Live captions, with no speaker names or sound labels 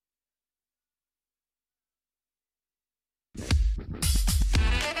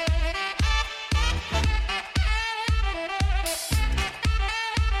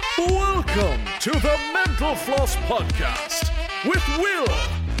to the Mental Floss Podcast with Will,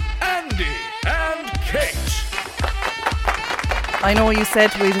 Andy, and Kate. I know you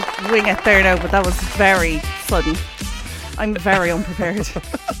said we'd wing it there now, but that was very sudden. I'm very unprepared.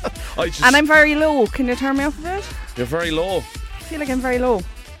 And I'm very low. Can you turn me up a bit? You're very low. I feel like I'm very low.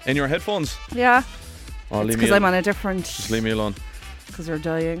 In your headphones? Yeah. Oh, because I'm on a different... Just leave me alone. Because you're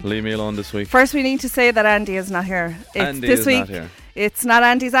dying. Leave me alone this week. First, we need to say that Andy is not here. Andy this is week, not here. It's not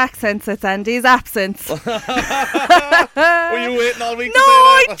Andy's accents, it's Andy's absence. Were you waiting all week No, to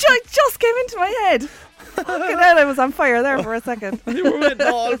say that? it just came into my head. Fucking hell, I was on fire there for a second. You were waiting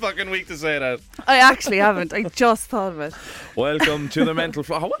all fucking week to say that. I actually haven't. I just thought of it. Welcome to the Mental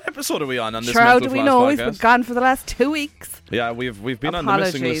Floss. What episode are we on this Sure, how Mental do we Floss know? podcast? We've been gone for the last 2 weeks. Yeah, we've been on the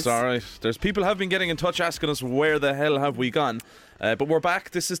missing Apologies. list, alright. There's people have been getting in touch asking us where the hell have we gone. But we're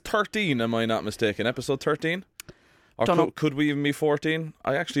back. This is 13, am I not mistaken? Episode 13? Or Don't know. could we even be 14?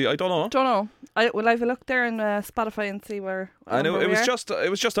 I don't know. Don't know. Will I have a look there in Spotify and see where? I know where it we was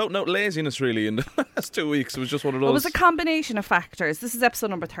are? just out and out laziness really in the last 2 weeks. It was just one of those. It was a combination of factors. This is episode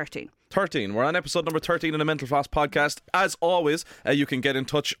number 13. 13. We're on episode number 13 in the Mental Floss podcast. As always, you can get in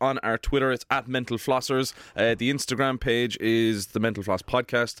touch on our Twitter. It's at Mental Flossers. The Instagram page is the Mental Floss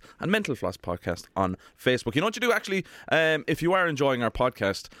podcast and Mental Floss podcast on Facebook. You know what you do actually? If you are enjoying our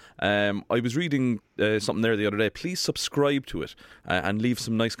podcast, I was reading something there the other day. Please subscribe to it and leave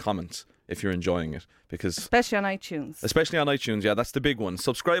some nice comments if you're enjoying it. Because Especially on iTunes. Yeah, that's the big one.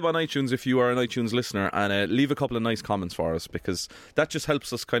 Subscribe on iTunes if you are an iTunes listener and leave a couple of nice comments for us because that just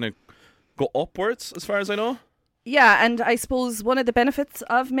helps us kind of go upwards as far as I know. Yeah, and I suppose one of the benefits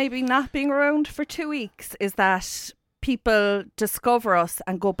of maybe not being around for 2 weeks is that people discover us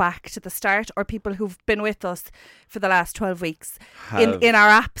and go back to the start, or people who've been with us for the last 12 weeks in our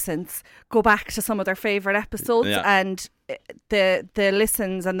absence go back to some of their favourite episodes, and the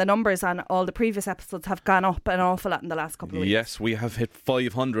listens and the numbers on all the previous episodes have gone up an awful lot in the last couple of weeks. Yes, we have hit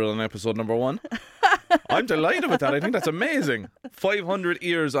 500 on episode number 1. I'm delighted with that. I think that's amazing. 500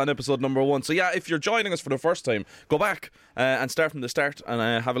 ears on episode number 1. So yeah, if you're joining us for the first time, go back and start from the start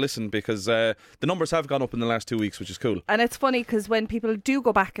and have a listen because the numbers have gone up in the last 2 weeks, which is cool. And it's funny because when people do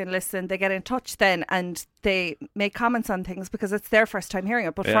go back and listen, they get in touch then and they make comments on things because it's their first time hearing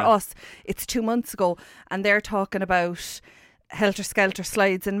it. But for us, it's 2 months ago and they're talking about helter-skelter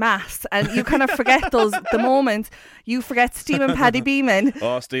slides in maths, and you kind of forget the moments. You forget Steve and Paddy Beeman.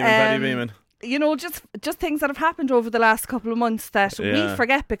 Oh, Steve and Paddy Beeman. You know, just things that have happened over the last couple of months that we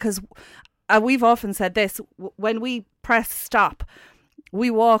forget because we've often said this, when we press stop,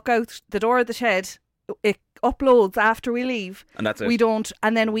 we walk out the door of the shed, it uploads after we leave. And that's it. We don't,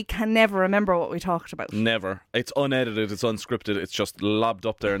 and then we can never remember what we talked about. Never. It's unedited, it's unscripted, it's just lobbed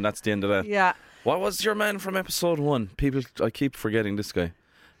up there and that's the end of that. Yeah. What was your man from episode 1? People, I keep forgetting this guy.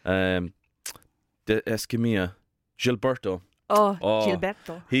 The Escamilla. Gilberto. Oh,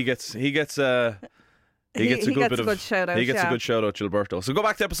 Gilberto. He gets a good shout out. He gets a good shout out, Gilberto. So go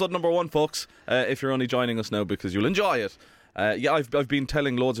back to episode number 1, folks, if you're only joining us now because you'll enjoy it. I've been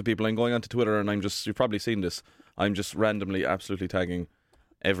telling loads of people. I'm going onto Twitter and you've probably seen this. I'm just randomly, absolutely tagging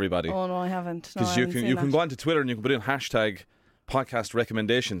everybody. Oh no, I haven't. Because you can go onto Twitter and you can put in hashtag podcast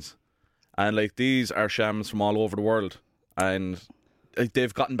recommendations, and like these are shams from all over the world, and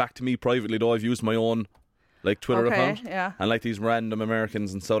they've gotten back to me privately though. I've used my own Twitter account, and these random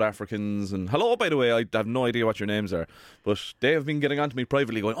Americans and South Africans, and hello by the way, I have no idea what your names are, but they have been getting onto me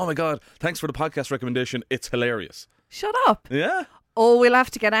privately going, oh my god, thanks for the podcast recommendation, it's hilarious. Shut up. Yeah. Oh, we'll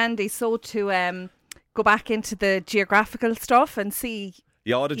have to get Andy to go back into the geographical stuff and see.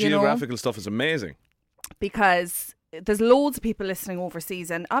 Yeah, all the geographical stuff is amazing. Because there's loads of people listening overseas,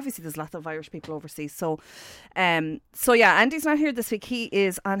 and obviously there's lots of Irish people overseas. So yeah, Andy's not here this week. He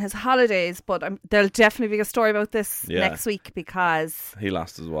is on his holidays, but there'll definitely be a story about this next week because he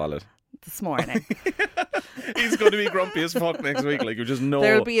lost his wallet this morning. He's going to be grumpy as fuck next week. Like, you just know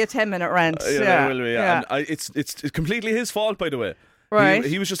there'll be a 10-minute rant. There will be. Yeah. And it's completely his fault, by the way. Right.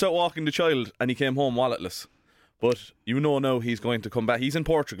 He was just out walking the child and he came home walletless. But you know now he's going to come back. He's in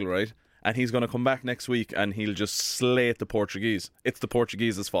Portugal, right? And he's going to come back next week and he'll just slate the Portuguese. It's the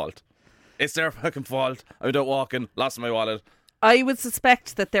Portuguese's fault. It's their fucking fault. I was out walking, lost my wallet. I would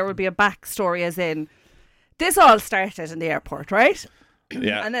suspect that there would be a backstory, as in this all started in the airport, right?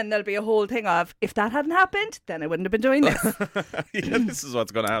 Yeah. And then there'll be a whole thing of, if that hadn't happened, then I wouldn't have been doing this. Yeah, this is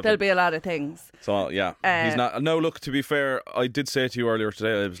what's going to happen. There'll be a lot of things. So, yeah. He's not. No, look, to be fair, I did say to you earlier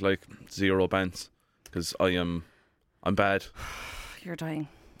today, I was like, 0 bands. Because I'm bad. You're dying.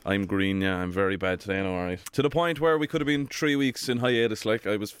 I'm green, yeah. I'm very bad today, now, alright. To the point where we could have been 3 weeks in hiatus, like,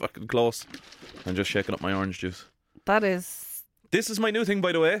 I was fucking close. I'm just shaking up my orange juice. That is... This is my new thing,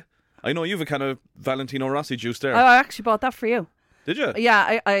 by the way. I know you've a kind of Valentino Rossi juice there. I actually bought that for you. Did you?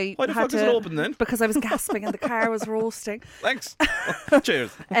 Yeah, I Why the had fuck is it open then? Because I was gasping and the car was roasting. Thanks. Cheers.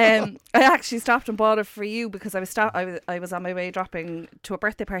 I actually stopped and bought it for you because I was on my way dropping to a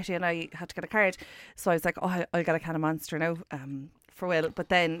birthday party and I had to get a card. So I was like, oh, I'll get a can of Monster now for Will. But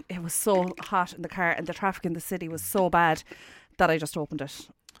then it was so hot in the car and the traffic in the city was so bad that I just opened it.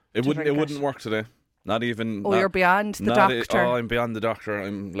 It wouldn't work today. Not even. Oh, you're beyond the doctor. I'm beyond the doctor.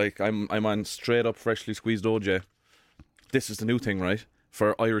 I'm on straight up freshly squeezed OJ. This is the new thing, right?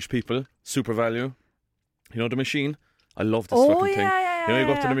 For Irish people, super value. You know the machine? I love this fucking thing. Yeah, you know, you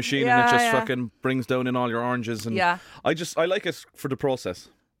go up to the machine and it just fucking brings down in all your oranges. And I like it for the process.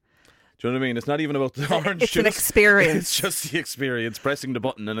 Do you know what I mean? It's not even about the orange It's juice. an experience. It's just the experience. Pressing the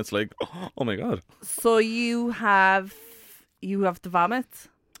button and it's like, oh my God. So you have the vomits?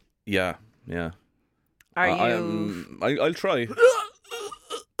 Yeah. Are you? I'll try.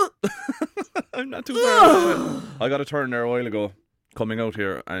 I'm not too far away. I got a turn there a while ago coming out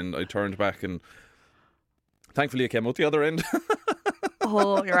here and I turned back and thankfully I came out the other end.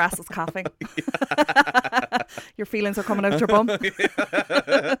 Oh, your ass is coughing. Your feelings are coming out your bum.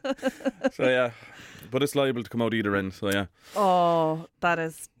 So yeah, but it's liable to come out either end, so yeah. Oh,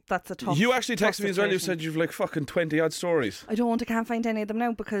 that's a tough. You actually texted me as well. You situation. said you've like fucking 20 odd stories. I can't find any of them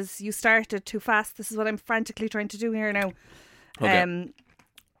now because you started too fast. This is what I'm frantically trying to do here now. Okay.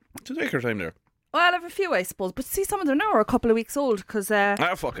 To take your time there. Well, I have a few, I suppose, but see, some of them now are a couple of weeks old because fuck it. It's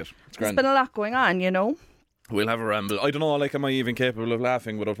there's grand. been a lot going on, you know. We'll have a ramble. I don't know, like, am I even capable of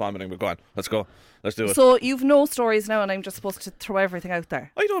laughing without vomiting? But go on, let's go. Let's do it. So you've no stories now, and I'm just supposed to throw everything out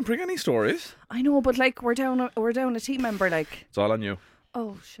there. I don't bring any stories. I know, but like we're down a team member, like. It's all on you.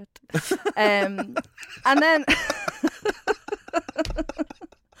 Oh shit. And then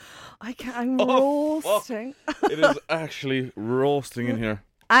I'm roasting. It is actually roasting in here.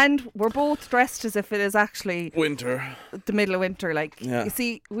 And we're both dressed as if it is actually Winter. the middle of winter. Like, Yeah. you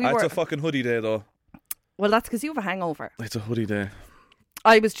see, It's a fucking hoodie day, though. Well, that's because you have a hangover. It's a hoodie day.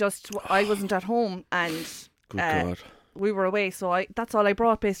 I wasn't at home and Good God. we were away, so that's all I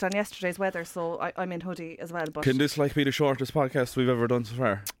brought based on yesterday's weather. So I'm in hoodie as well. But Can this like be the shortest podcast we've ever done so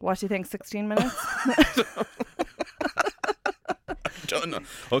far? what do you think? 16 minutes? Don't know.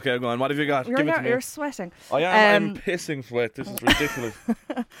 Okay, go on. What have you got? Give it to me. You're sweating. I am. I'm pissing sweat. This is ridiculous.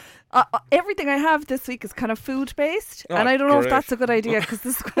 Everything I have this week is kind of food based, Oh, and I don't know if great. that's a good idea because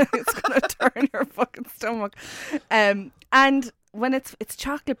it's going to turn your fucking stomach. And when it's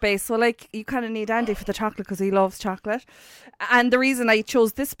chocolate based, so like you kind of need Andy for the chocolate because he loves chocolate. And the reason I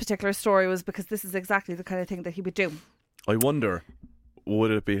chose this particular story was because this is exactly the kind of thing that he would do. I wonder,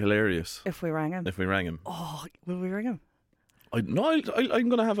 would it be hilarious if we rang him? Oh, will we ring him? I'm going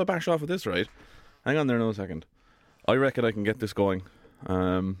to have a bash off of this, right? Hang on there a second. I reckon I can get this going.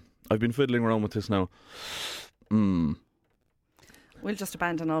 I've been fiddling around with this now. We'll just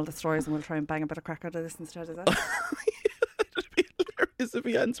abandon all the stories and we'll try and bang a bit of crack out of this instead of that. It'd be hilarious if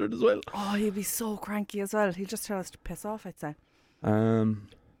he answered as well. Oh, he'd be so cranky as well. He'd just tell us to piss off, I'd say. Are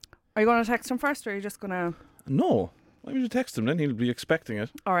you going to text him first or are you just going to... No. Why would you text him then? He'll be expecting it.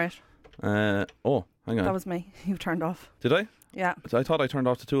 Alright. Oh, hang on. That was me. You turned off. Did I? Yeah. I thought I turned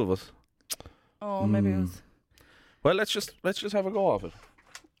off the two of us. Oh, maybe it was... Well, let's just have a go of it.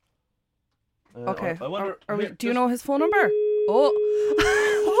 Okay. I wonder, do you know his phone number? Oh.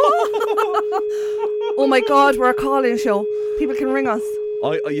 Oh my God, we're a call-in show. People can ring us.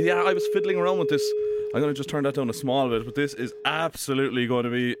 I was fiddling around with this. I'm going to just turn that down a small bit, but this is absolutely going to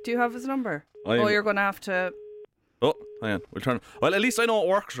be... Do you have his number? You're going to have to... Oh, hang on. We'll turn... Well, at least I know it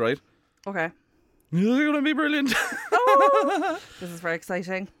works, right? Okay. This is going to be brilliant. This is very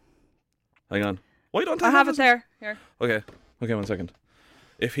exciting. Hang on. Why don't I have it there. Here. Okay, 1 second.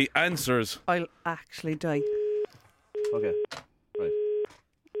 If he answers... I'll actually die. Okay, right.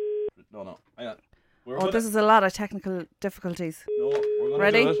 No. Hang on. This is a lot of technical difficulties. No, we're going to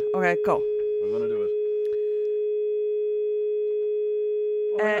Ready? do it. Okay, go. We're going to do it.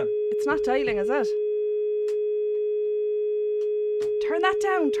 It's not dialing, is it? Turn that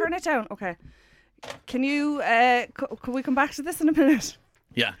down. Turn it down. Okay. Can you... can we come back to this in a minute?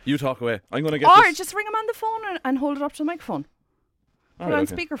 Yeah, you talk away. I'm going to get Or this... just ring him on the phone and hold it up to the microphone. Put it on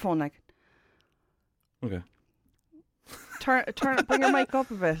speakerphone, like. Okay. Turn, bring your mic up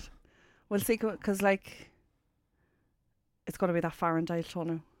a bit. We'll see, because like, it's going to be that far in dial tone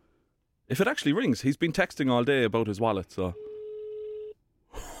now. If it actually rings, he's been texting all day about his wallet, so...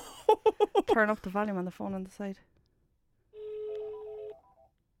 Turn up the volume on the phone on the side.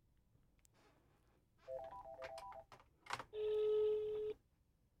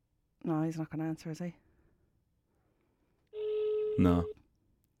 No, he's not going to answer, is he? No.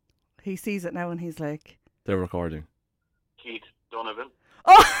 He sees it now and he's like... They're recording. Keith Donovan.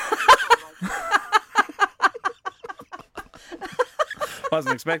 Oh!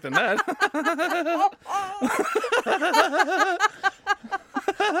 Wasn't expecting that.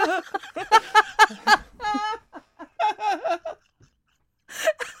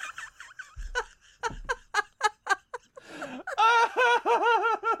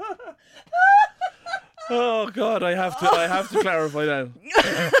 Oh God, I have to clarify that.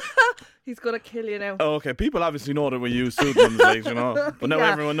 He's gonna kill you now. Oh, okay, people obviously know that we use pseudonyms, like, you know, but now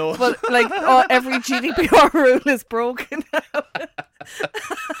Yeah, everyone knows. But like, every GDPR rule is broken now.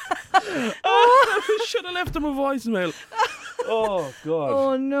 I should have left him a voicemail. Oh God.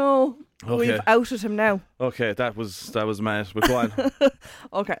 Oh no. Okay. We've outed him now. Okay, that was mad. But go on.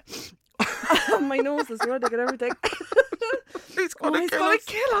 Okay. My nose is running and everything. He's gonna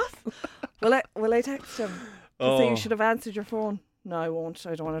kill us. Will I text him? To say you should have answered your phone. No, I won't.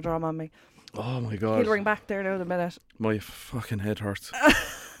 I don't want to draw him on me. Oh my God. He'll ring back there now in a minute. My fucking head hurts.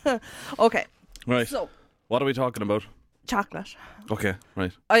 Okay. Right. So, What are we talking about? chocolate. Okay,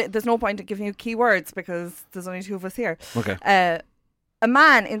 right. There's no point in giving you keywords because there's only two of us here. Okay. A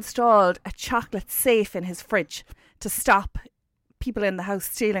man installed a chocolate safe in his fridge to stop people in the house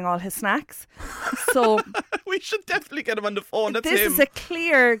stealing all his snacks. So We should definitely get him on the phone. That's this him. is a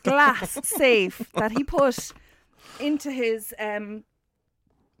clear glass safe that he put into his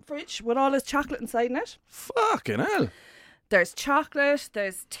fridge with all his chocolate inside in it. Fucking hell. There's chocolate,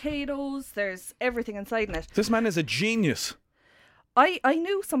 there's potatoes, there's everything inside in it. This man is a genius. I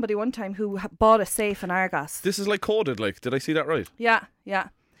knew somebody one time who bought a safe in Argos. This is like coded, like, did I see that right? Yeah.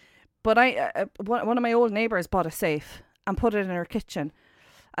 But one of my old neighbours bought a safe and put it in her kitchen,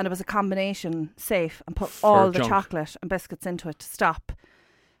 and it was a combination safe, and put all the junk. chocolate and biscuits into it to stop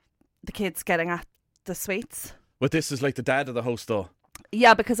the kids getting at the sweets. But this is like the dad of the house, though.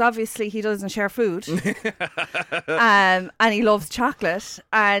 Yeah, because obviously he doesn't share food, and he loves chocolate,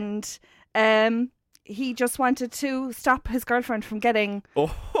 and he just wanted to stop his girlfriend from getting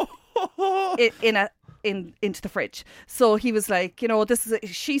it into the fridge. So he was like, you know,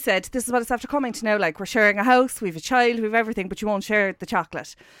 she said, this is what it's after coming to now. Like, we're sharing a house, we have a child, we have everything, but you won't share the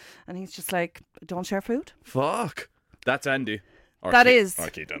chocolate. And he's just like, don't share food. Fuck. That's Andy. That is. Or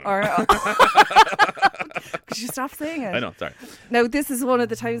Keith, Could you stop saying it? I know, sorry. Now, this is one of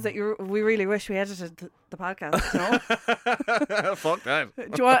the times that we really wish we edited the podcast, no? Fuck that.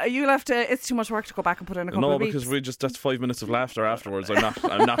 You'll have to, it's too much work to go back and put in a couple of because beeps. that's 5 minutes of laughter afterwards. I'm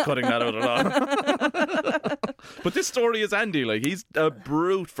not cutting that out at all. But this story is Andy, like, he's a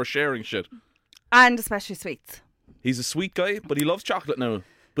brute for sharing shit. And especially sweets. He's a sweet guy, but he loves chocolate now.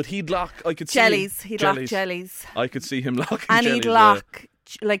 But I could see jellies. He'd lock jellies. I could see him locking and jellies. And he'd lock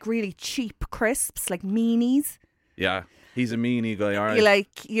like really cheap crisps, like meanies. Yeah, he's a meanie guy, alright. You like,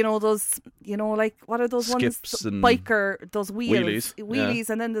 you know those, like, what are those Skips ones? and biker, those wheels. Wheelies,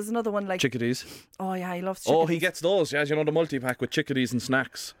 and then there's another one like... Chickadees. Oh yeah, he loves chickadees. Oh, he gets those, yeah, you know, the multi-pack with chickadees and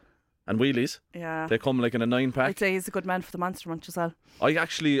snacks. And wheelies. Yeah. They come like in a 9-pack. I'd say he's a good man for the Monster Munch as well. I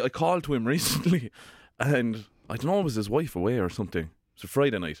called to him recently, and I don't know, it was his wife away or something. It was a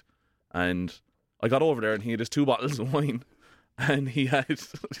Friday night. And I got over there and he had his 2 bottles of wine. And he had...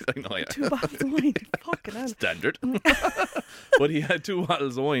 I know, yeah. 2 bottles of wine? Fucking hell. Standard. But he had 2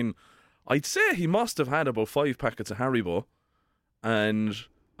 bottles of wine. I'd say he must have had about 5 packets of Haribo and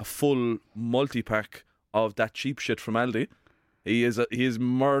a full multi-pack of that cheap shit from Aldi. He is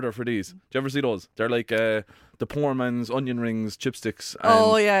murder for these. Do you ever see those? They're like the poor man's onion rings, chipsticks,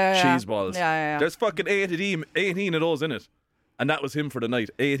 and cheese balls. Yeah. There's fucking 18 of those in it. And that was him for the night.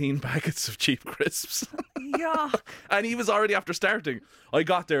 18 packets of cheap crisps. Yuck. And he was already after starting. I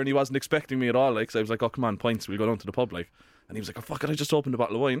got there and he wasn't expecting me at all. Like, so I was like, oh, come on, pints, we'll go down to the pub. Like, and he was like, oh, fuck it, I just opened a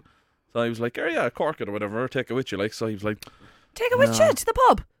bottle of wine. So I was like, yeah, cork it or whatever, take it with you. Like, so he was like, take it with you to the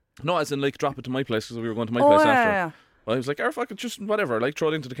pub? No, as in, like, drop it to my place because we were going to my place after. Yeah. Well, I was like, fuck it, just whatever. Like, throw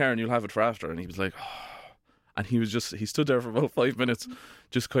it into the car and you'll have it for after. And he was like, oh. And he stood there for about 5 minutes,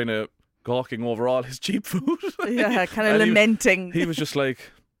 just kind of gawking over all his cheap food. Yeah, kind of lamenting. He was just like,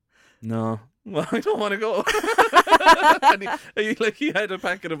 no, well, I don't want to go. And he had a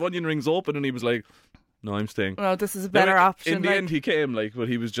packet of onion rings open and he was like, no, I'm staying. No, this is a better option. In the end, he came, but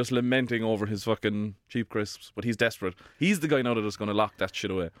he was just lamenting over his fucking cheap crisps. But he's desperate. He's the guy now that is going to lock that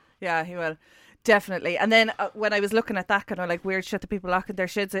shit away. Yeah, he will. Definitely. And then when I was looking at that kind of like weird shit that people lock in their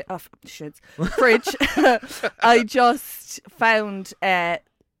fridge, I just found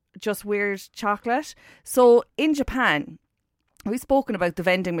just weird chocolate. So in Japan, we've spoken about the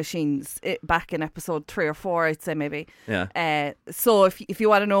vending machines back in episode 3 or 4, I'd say maybe. Yeah. So if you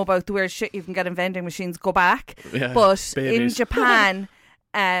want to know about the weird shit you can get in vending machines, go back. Yeah, but babies. in Japan,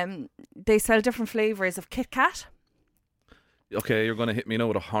 They sell different flavours of Kit Kat. Okay, you're going to hit me now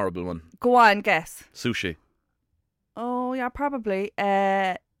with a horrible one. Go on, guess. Sushi. Oh, yeah, probably.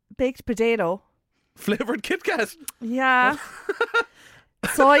 Baked potato. Flavoured Kit Kat. Yeah.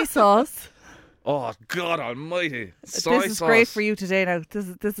 Soy sauce. Oh, God almighty. Soy This is sauce. great for you today now.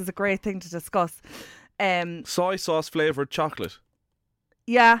 This is a great thing to discuss. Soy sauce flavoured chocolate.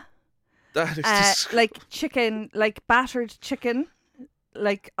 Yeah. That is like chicken, like battered chicken.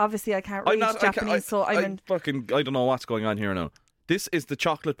 Like, obviously I can't read Japanese, so I don't know what's going on here now. This is the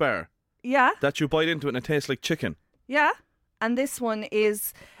chocolate bar yeah, that you bite into it and it tastes like chicken. yeah. And this one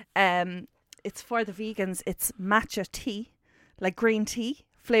is, it's for the vegans. It's matcha tea, like green tea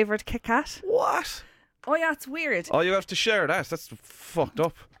flavoured Kit Kat. What? Oh yeah, it's weird. Oh, you have to share that. That's fucked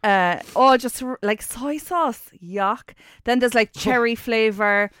up. Just like soy sauce, yuck. Then there's like cherry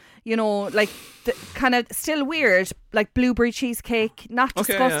flavour, you know, like kind of still weird, like blueberry cheesecake, not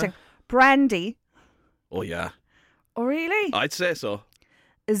Okay, disgusting. yeah. Brandy. Oh, yeah. Oh really? I'd say so.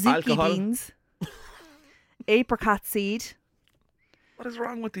 Azuki Alcohol. beans. Apricot seed. What is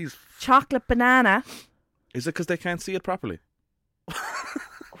wrong with these? Chocolate banana. Is it because they can't see it properly?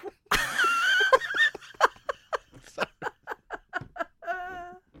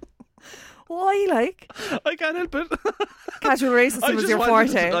 Why, like? I can't help it. Casual racism was your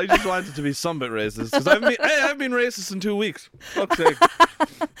forte. I just wanted to be some bit racist because I've been racist in 2 weeks. Fuck's sake.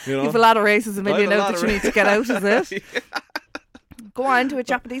 You know? You've a lot of racism in I you have a now lot that of you need to get out, is it? Yeah. Go on, do a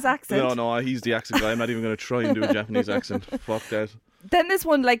Japanese accent. No, he's the accent guy. I'm not even going to try and do a Japanese accent. Fuck that. Then there's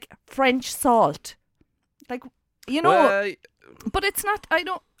one like French salt. Like, you know, Well, but it's not, I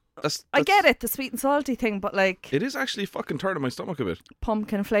that's, get it, the sweet and salty thing, but like It is actually fucking turning my stomach a bit.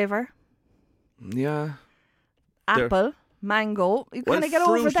 pumpkin flavour, Yeah. apple, mango, you kind of get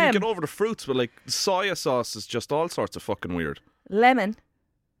fruit, over them. You get over the fruits, but like soya sauce is just all sorts of fucking weird. Lemon.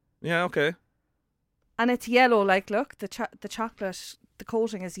 Yeah, okay. And it's yellow, like, look, the chocolate, the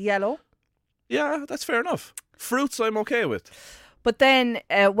coating is yellow. Yeah, that's fair enough. Fruits I'm okay with. But then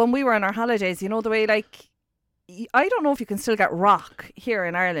when we were on our holidays, you know, the way, like, I don't know if you can still get rock here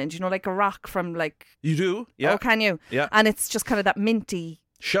in Ireland, you know, like a rock from, like... You do? Yeah. Oh, can you? Yeah. And it's just kind of that minty...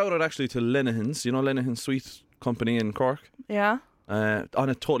 Shout out actually to Lenahans, you know Lenahan's Sweet Company in Cork. Yeah. On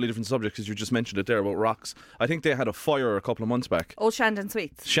a totally different subject because you just mentioned it there about rocks. I think they had a fire a couple of months back. Old Shandon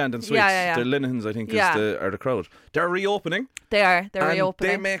Sweets. Shandon Sweets. Yeah. The Lenahans, I think, Yeah. are the crowd. They're reopening. They're and reopening.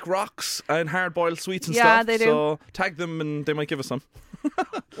 They make rocks and hard-boiled sweets and Yeah, stuff. they do. So tag them and they might give us some.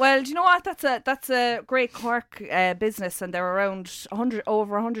 Well, do you know what? That's a great Cork business, and they're around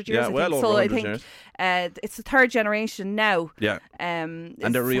over 100 years. Yeah, I well think. over So 100 I think years. it's the third generation now. Yeah. And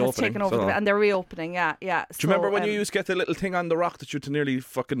they're reopening, Taken over so- and they're reopening. Yeah. Do you remember when you used to get the little thing on the rock that you had to nearly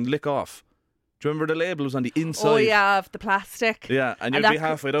fucking lick off? Do you remember the label was on the inside? Oh yeah, of the plastic. Yeah, and you'd that be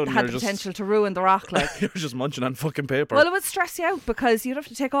halfway down and had you're the just potential to ruin the rock. Like, you're just munching on fucking paper. well, it would stress you out because you'd have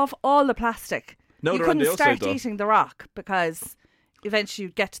to take off all the plastic. No, you they're on couldn't the outside, start though. eating the rock because eventually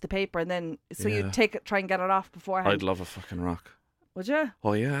you'd get to the paper, and then so Yeah. you'd try and get it off beforehand. I'd love a fucking rock. Would you?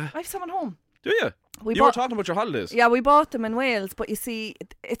 Oh yeah. I have some at home. Do you? We You were bought- talking about your holidays. Yeah, we bought them in Wales, but you see,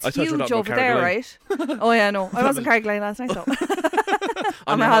 it's I thought you were huge talking over about there, Carrigaline. right? Oh yeah, no, I was in Carrigaline last night though.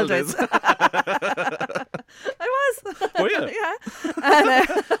 On my your holidays. I was. Oh yeah. Yeah.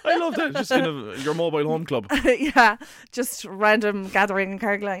 And, I love that. Just in your mobile home club. yeah, just random gathering in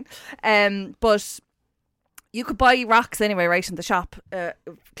Carrigaline. But you could buy rocks anyway, right, in the shop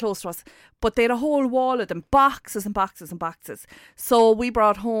close to us. But they had a whole wall of them, boxes and boxes and boxes. So we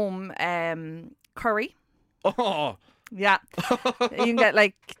brought home curry. Oh, Yeah. You can get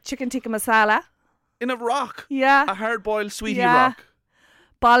like chicken tikka masala. in a rock. Yeah. A hard-boiled sweetie Yeah. rock.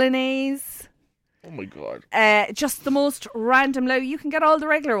 Bolognese. Oh my god. Just the most random. You can get all the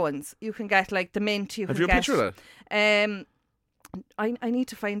regular ones. You can get like the mint. Have you a picture of that? I need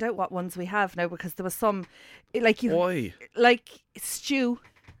to find out what ones we have now because there was some like you Why? like stew.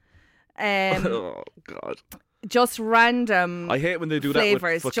 Oh god. Just random I hate when they do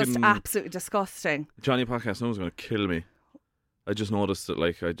flavors. that with fucking Just absolutely disgusting. Johnny Podcast knows going to kill me. I just noticed that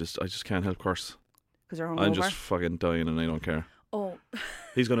like I just can't help curse. Because you're I'm hungover. just fucking dying and I don't care. Oh,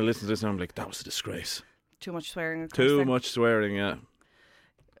 He's going to listen to this and I'm like, that was a disgrace. too much swearing. of course, Too then. much swearing, yeah.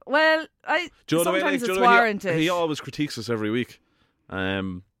 Well, Do you know the way, sometimes like, it's do you know the way warranted. he always critiques us every week. I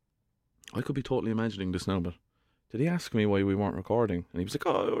could be totally imagining this now, but did he ask me why we weren't recording? And he was like,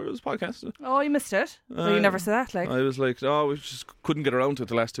 oh, it was podcasting. Oh, you missed it. So you never said that, like. I was like, oh, we just couldn't get around to it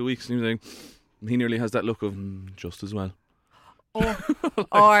the last 2 weeks. And he was like, he nearly has that look of just as well. Oh,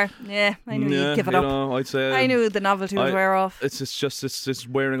 or yeah, I knew Yeah, you'd give it you up. know, I'd say I knew the novelty would wear off. It's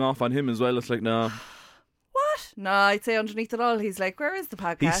wearing off on him as well. It's like, no. what? No, I'd say underneath it all, he's like, where is the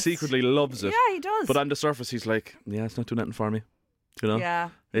podcast? He secretly loves it. Yeah, he does. But on the surface, he's like, yeah, it's not doing nothing for me. You know? Yeah.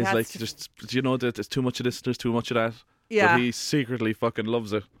 He's like, just, you know, there's too much of this, there's too much of that. Yeah. But he secretly fucking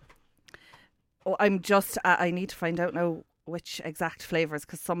loves it. Oh, I need to find out now which exact flavours,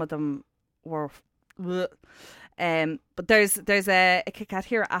 because some of them were... Bleh. But there's a Kit Kat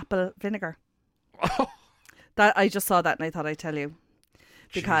here, apple vinegar. That I just saw that and I thought I'd tell you.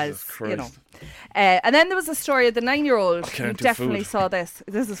 Because, you know. And then there was a story of the 9-year-old who definitely saw this.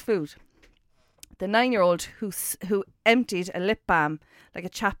 This is food. The 9-year-old who emptied a lip balm, like a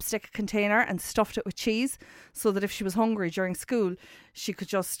chapstick container, and stuffed it with cheese, so that if she was hungry during school, she could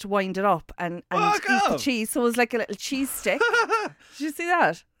just wind it up and eat the cheese. So it was like a little cheese stick. Did you see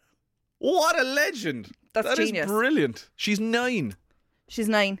that? What a legend. That's genius. That is brilliant. She's 9. She's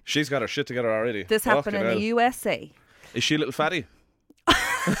 9. She's got her shit together already. This happened in the USA. Is she a little fatty?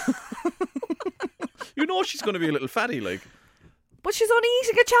 You know she's going to be a little fatty, like. But she's only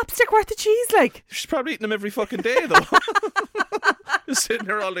eating a chapstick worth of cheese, like. She's probably eating them every fucking day, though. Just sitting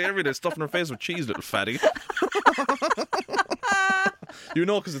here all day, every day, stuffing her face with cheese, little fatty. You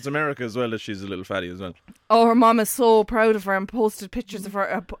know, because it's America as well, that she's a little fatty as well. Oh, her mom is so proud of her and posted pictures of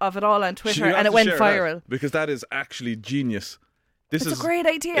her of it all on Twitter, and it went viral. That, because that is actually genius. It's a great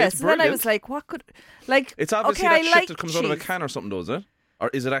idea. So then I was like, what could... Like, it's obviously okay, that shit that comes out of a can or something, though, is it? Or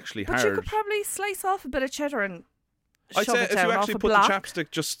is it actually hard? But you could probably slice off a bit of cheddar and I'd shove say it if down you off actually a put block. the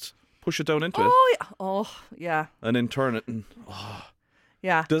chapstick, just push it down into it. Oh, yeah. And then turn it and...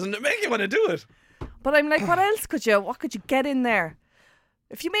 Yeah. Doesn't it make you want to do it? But I'm like, what could you get in there?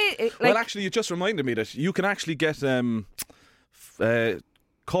 If you made it, like... Well, actually, you just reminded me that you can actually get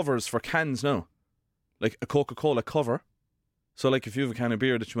covers for cans now. Like a Coca-Cola cover. So, like, if you have a can of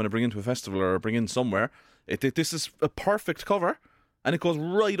beer that you want to bring into a festival or bring in somewhere, this is a perfect cover, and it goes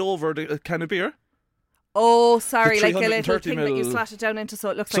right over the can of beer. Oh, sorry, like a little thing that you ml. slash it down into, so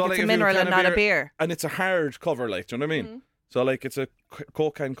it looks like it's a if mineral you have and not a beer. And it's a hard cover, like, do you know what I mean? Mm-hmm. So, like, it's a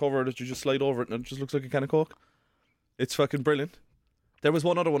Coke can cover that you just slide over it, and it just looks like a can of Coke. It's fucking brilliant. There was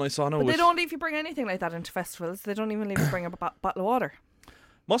one other one I saw now. But they don't leave you bring anything like that into festivals. They don't even leave you bring a bottle of water.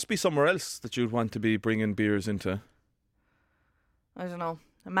 Must be somewhere else that you'd want to be bringing beers into. I don't know.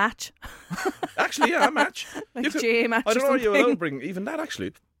 A match? Actually, yeah, a match. Like a GA match I don't or know, are you something. allowed to bring even that,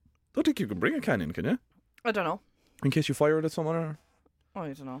 actually? Don't think you can bring a can in, can you? I don't know. In case you fire it at someone or... Oh,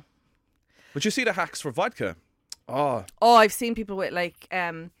 I don't know. But you see the hacks for vodka. Oh, I've seen people with like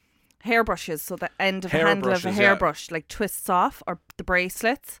hairbrushes, so the end of the handle of a hairbrush like twists off, or the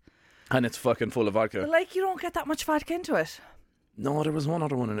bracelets. And it's fucking full of vodka. But like, you don't get that much vodka into it. No, there was one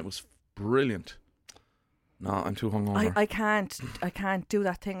other one and it was brilliant. No, I'm too hungover. I can't do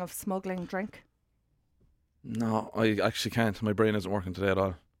that thing of smuggling drink. No, I actually can't. My brain isn't working today at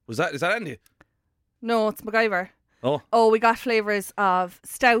all. Is that Andy? No, it's MacGyver. Oh, we got flavours of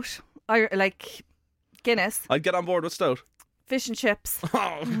stout, like Guinness. I'd get on board with stout. Fish and chips.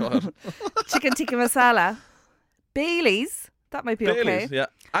 Oh, God. Chicken tikka masala. Baileys. That might be okay. Yeah.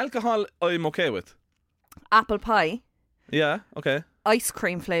 Alcohol, I'm okay with. Apple pie. Yeah, okay. Ice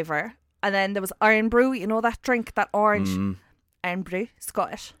cream flavour. And then there was Iron Brew. You know that drink, that orange Iron Brew,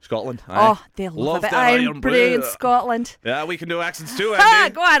 Scottish. Scotland. Oh, they love it. Iron Brew in Scotland. Yeah, we can do accents too,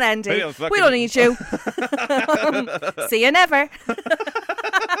 Andy. Go on, Andy. We don't need you. See you never.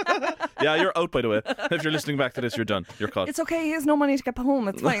 Yeah, you're out, by the way. If you're listening back to this, you're done. You're caught. It's okay. He has no money to get home.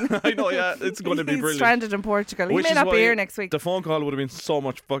 It's fine. I know, yeah. It's going to be brilliant. He's stranded in Portugal. He Which may is not be why here next week. The phone call would have been so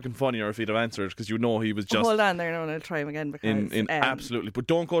much fucking funnier if he'd have answered, because you know he was just... Hold on there. No, I'll try him again. Because, absolutely. But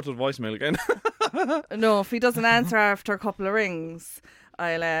don't go to the voicemail again. No, if he doesn't answer after a couple of rings,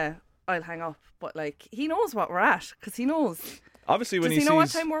 I'll hang up. But like, he knows what we're at, because he knows. Obviously, when Does he know what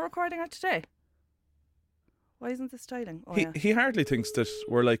time we're recording at today? Why isn't this styling? He hardly thinks that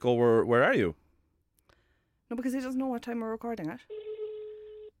we're like, where are you? No, because he doesn't know what time we're recording at.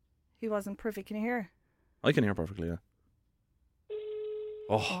 He wasn't privy. Can you hear? I can hear perfectly, yeah.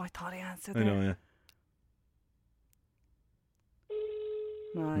 Oh, I thought he answered there. I know, yeah.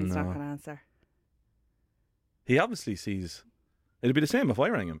 No, he's not going to answer. He obviously sees. It'd be the same if I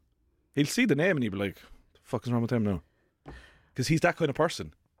rang him. He'll see the name and he'd be like, "The fuck is wrong with him now?" Because he's that kind of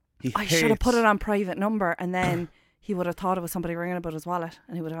person. I should have put it on private number, and then he would have thought it was somebody ringing about his wallet,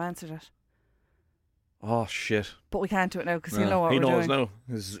 and he would have answered it. Oh shit! But we can't do it now because he'll know what we're doing. He knows now.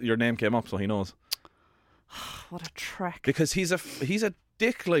 'Cause your name came up, so he knows. What a trek! Because he's a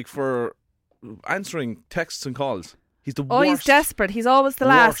dick, like, for answering texts and calls. He's the worst. Oh, he's desperate. He's always the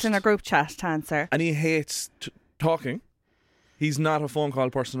last in a group chat to answer. And he hates talking. He's not a phone call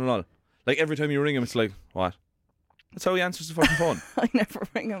person at all. Like, every time you ring him, it's like, what? That's how he answers the fucking phone. I never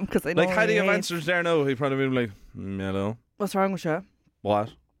ring him because I know. Like, had he have hates- answers there now, he'd probably be like, hello, What's wrong with you?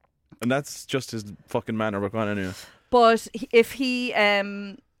 what? And that's just his fucking manner. We're going anyway. But if he,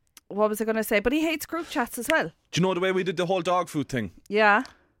 what was I going to say? But he hates group chats as well. Do you know the way we did the whole dog food thing? Yeah.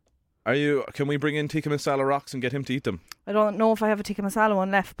 Can we bring in tikka masala rocks and get him to eat them? I don't know if I have a tikka masala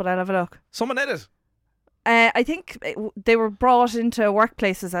one left, but I'll have a look. Someone ate it. I think they were brought into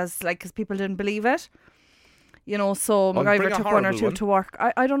workplaces as like because people didn't believe it. You know, so bring MacGyver a took one or horrible two one. to work.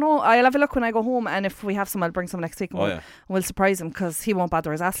 I don't know. I'll have a look when I go home, and if we have some, I'll bring some next week. And Oh, we'll, yeah. we'll surprise him because he won't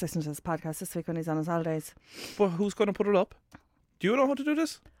bother his ass listening to this podcast this week when he's on his holidays. But who's going to put it up? Do you know how to do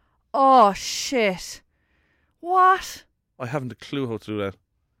this? Oh shit! What? I haven't a clue how to do that.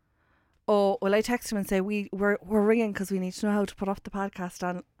 Oh, will I text him and say we're ringing because we need to know how to put up the podcast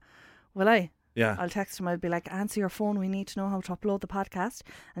on? Will I? Yeah. I'll text him. I'll be like, answer your phone. We need to know how to upload the podcast,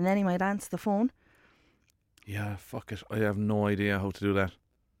 and then he might answer the phone. Yeah, fuck it. I have no idea how to do that.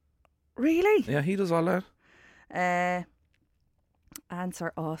 Really? Yeah, he does all that.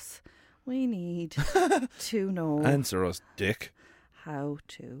 Answer us. We need to know Answer us, dick. how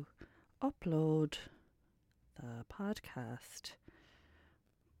to upload the podcast.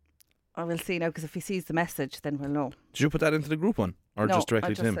 I will see now because if he sees the message, then we'll know. Did you put that into the group one? Or No, just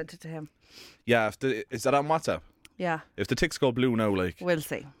directly I to just him? sent it to him. Yeah, is that on WhatsApp? Yeah, If the ticks go blue now, like, we'll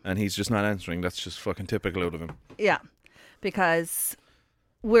see. and he's just not answering, that's just fucking typical out of him. Yeah, because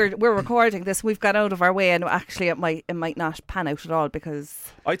we're recording this. We've gone out of our way, and actually, it might not pan out at all.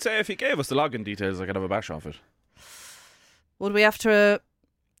 Because I'd say if he gave us the login details, I could have a bash off it. would we have to?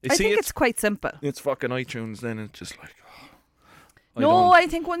 You I see, think it's quite simple. it's fucking iTunes then, it's just like... I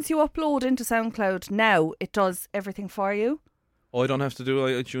think once you upload into SoundCloud now, it does everything for you. I don't have to do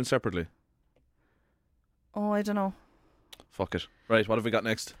iTunes separately. Oh, I don't know. Fuck it. Right, what have we got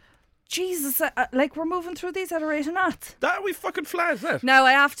next? Jesus, like we're moving through these at a rate of knots. That we fucking flat, is that? Now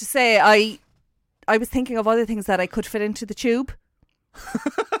I have to say, I was thinking of other things that I could fit into the tube,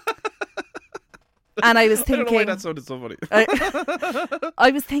 and I was I don't know why thinking, that sounded so funny.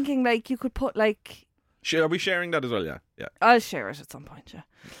 I was thinking like you could put like. Are we sharing that as well? Yeah. I'll share it at some point. Yeah.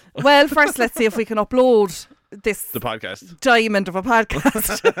 Well, first let's see if we can upload this The podcast. diamond of a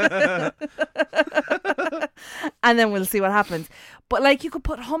podcast, and then we'll see what happens. But like you could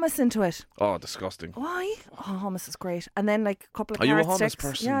put hummus into it. Oh, disgusting. Why? Oh, hummus is great. And then like a couple of Are you a carrot hummus sticks.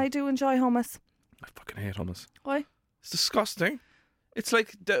 person? Yeah, I do enjoy hummus. I fucking hate hummus. Why? It's disgusting. It's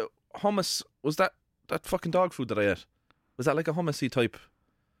like the hummus, was that fucking dog food that I ate? Was that like a hummusy type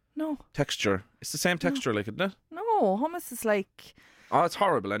No, texture? It's the same texture, like, isn't it? no, hummus is like. Oh, it's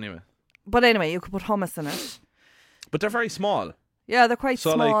horrible anyway. But anyway, you could put hummus in it. But they're very small. Yeah, they're quite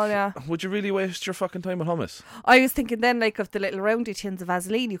So, small. like, Yeah, would you really waste your fucking time with hummus? I was thinking then like of the little roundy tins of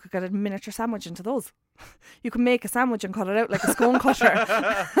Vaseline. You could get a miniature sandwich into those. You can make a sandwich and cut it out like a scone cutter,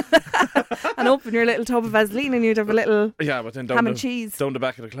 and open your little tub of Vaseline, and you'd have a little Yeah, but then ham and cheese. down the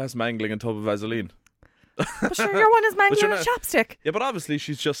back of the class mangling a tub of Vaseline. But sure, your one is you're mangling a not- chopstick. Yeah, but obviously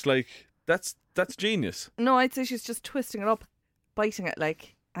she's just like, that's genius. No, I'd say she's just twisting it up, biting it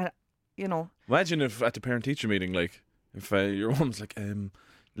like, you know. Imagine if at the parent-teacher meeting, like, if your mum's like,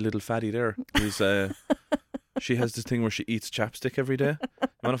 little fatty there, who's, she has this thing where she eats chapstick every day. You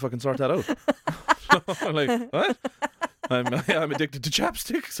want to fucking sort that out? I'm like, what? I'm addicted to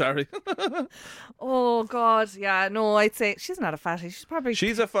chapstick, sorry. Oh God, yeah. No, I'd say she's not a fatty. She's probably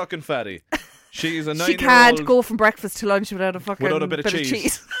She's a fucking fatty. She's a 9-year-old. she can't go from breakfast to lunch without a fucking without a bit of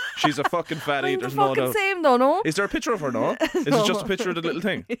cheese. She's a fucking fatty. I'm There's the no fucking doubt. same though, no? Is there a picture of her? No. Is No. it just a picture of the little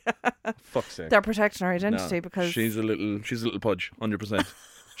thing? Fuck's sake. They're protecting her No, identity because she's a little pudge, 100%.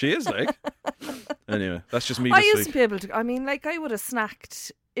 She is like. Anyway, that's just me I this used week. to be able to. I mean, like I would have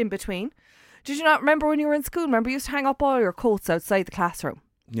snacked in between. Did you not remember when you were in school? Remember you used to hang up all your coats outside the classroom,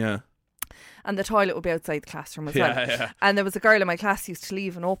 Yeah. and the toilet would be outside the classroom as Yeah, well. yeah. And there was a girl in my class who used to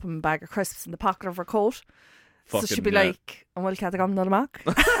leave an open bag of crisps in the pocket of her coat. So she'd be yeah. like, "And will cadda gum nulmak?"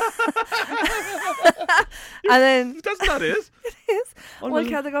 And then That's not it. it is. Will Unwil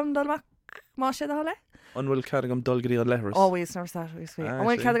cadda gum nulmak? Masha dale. Unwil carigam dulgary on letters. Always never started with sweet. Ah, And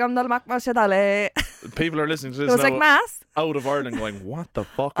will see. cadda gum nulmak Masha dale. People are listening to It this was now like mass. out of Ireland going, what the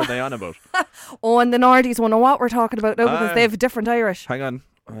fuck are they on about? Oh, and the Nordies won't know what we're talking about now because Ah. they have a different Irish. Hang on.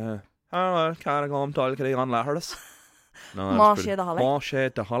 Unwil carigam dulgary on letters. No, Masha dale. Masha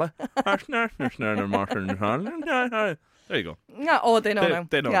dale. There you go. Yeah, oh, they know now.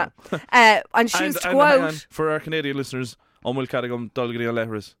 They know Yeah. And she used to go hang on, out. for our Canadian listeners, Unwil carigam dulgary on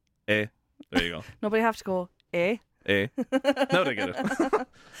letters. There you go. Nobody have to go, eh? Now they get it.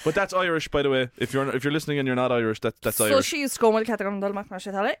 But that's Irish, by the way. If you're listening and you're not Irish, that's So Irish. she used to go, "Well, cadda gum dulmak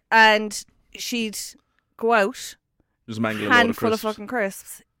Masha dale," and she'd go out Just mangle a load of handful crisps. of fucking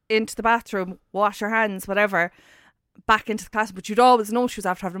crisps into the bathroom, wash her hands, whatever, back into the class. But you'd always know she was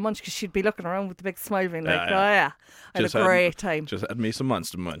after having lunch because she'd be looking around with the big smile being like, Yeah. oh yeah, I had Just a great time. Just had me some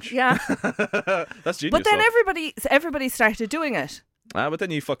Monster Munch. Yeah. That's genius. But then though. everybody started doing it. But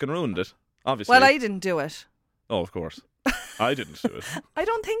then you fucking ruined it, obviously. Well, I didn't do it. Oh, of course. I didn't do it. I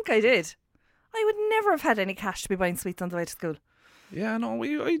don't think I did. I would never have had any cash to be buying sweets on the way to school. Yeah, no,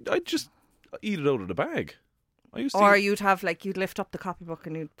 I just eat it out of the bag. I used to Or eat- you'd have you'd lift up the copybook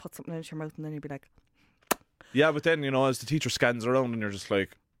and you'd put something into your mouth and then you'd be like, Yeah, but then, as the teacher scans around and you're just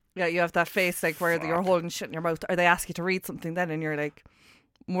like... yeah, you have that face where you're holding shit in your mouth. Or they ask you to read something then and you're like,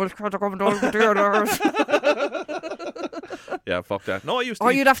 Yeah, fuck that. No, I used to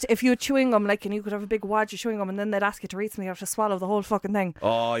or eat... you'd have to, if you had chewing gum, and you could have a big wad of chewing gum and then they'd ask you to read something, you have to swallow the whole fucking thing.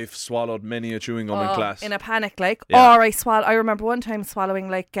 Oh, I've swallowed many a chewing gum in class. In a panic, Yeah. Or I remember one time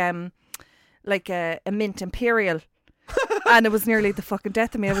swallowing a mint imperial. And it was nearly the fucking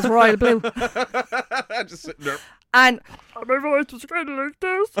death of me. It was royal blue. Just sitting there. And my voice was kind of like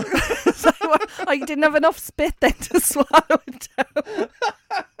this. So I didn't have enough spit then to swallow it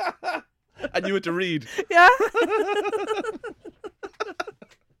down. And you had to read. Yeah.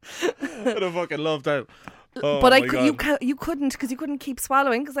 I'd have fucking loved that. Oh, But my God. you couldn't because you couldn't keep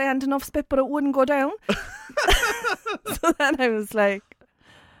swallowing because I hadn't enough spit, but it wouldn't go down. So then I was like,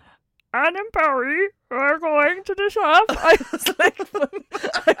 Anne and Barry are going to the shop. I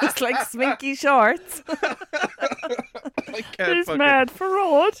was like Sminky Shorts. I can't He's fucking... mad for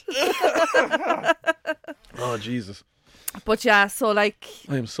road. Oh, Jesus. But yeah, so I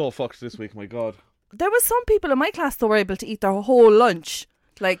am so fucked this week, my God. there was some people in my class that were able to eat their whole lunch.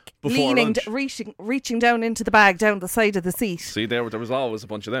 Before Leaning, lunch. reaching down into the bag, down the side of the seat. See, there was always a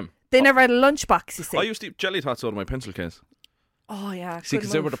bunch of them. They never had a lunch box, you see. I used to eat jelly tots out of my pencil case. Oh, yeah. See,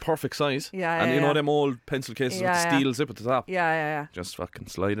 because they were the perfect size. Yeah, And yeah, you know yeah. them old pencil cases with the steel zip at the top? Yeah. Just fucking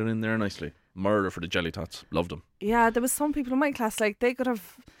slide it in there nicely. Murder for the jelly tots. Loved them. Yeah, there was some people in my class, they could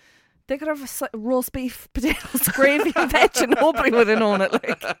have roast beef, potatoes, gravy and veg and nobody would have known it.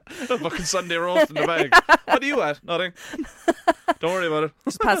 A fucking Sunday roast in the bag. What are you at? Nothing. Don't worry about it.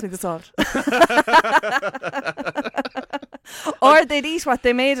 Just pass me the salt. Or they'd eat what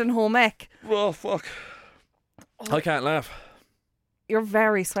they made in home ec. Oh, fuck. I can't laugh. You're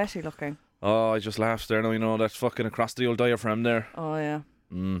very sweaty looking. Oh, I just laughed there now, that's fucking across the old diaphragm there. Oh, yeah.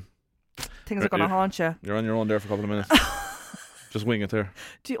 Things You're- are going to haunt you. You're on your own there for a couple of minutes. Just wing it there.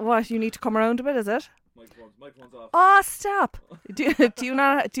 You need to come around a bit, is it? Microphone's off. Oh, stop. Do you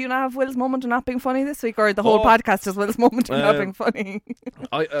not have Will's moment of not being funny this week? Or the whole podcast is Will's moment of not being funny? Do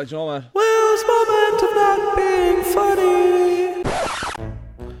you know what? Will's moment of not being funny.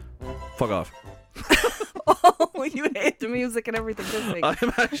 Fuck off. Oh, you hate the music and everything this week.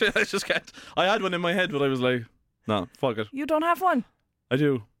 I just can't. I had one in my head, but I was like, no, fuck it. You don't have one? I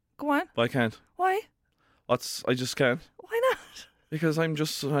do, Go on. but I can't. Why? I just can't. Why not? Because I'm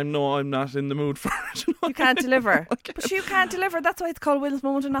not in the mood for it. You can't deliver. I can't. But you can't deliver. That's why it's called Will's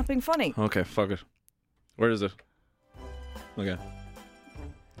moment of not being funny. Okay, fuck it. Where is it? Okay.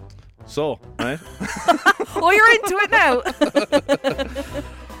 So, right? Oh, you're into it now.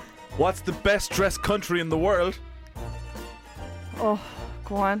 What's the best dressed country in the world? Oh,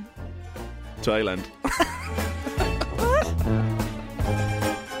 go on. Thailand. What?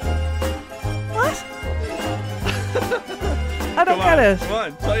 What? I don't get it. Come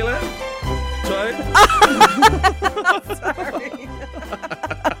on, Thailand. Sorry.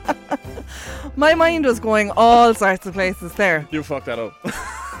 My mind was going all sorts of places there. You fucked that up.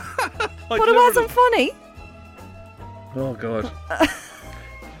 But it wasn't funny. Oh god.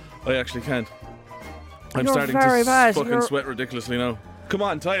 I actually can't. I'm You're starting very to bad. fucking sweat ridiculously now. Come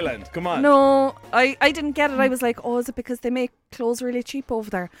on, Thailand. Come on. No, I didn't get it. I was like, oh, is it because they make clothes really cheap over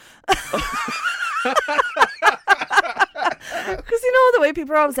there? Because you know the way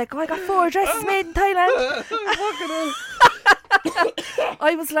people are always like, oh, I got 4 dresses made in Thailand.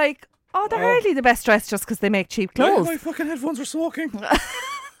 I was like, oh, they're hardly the best dressed just because they make cheap clothes. My fucking headphones are soaking.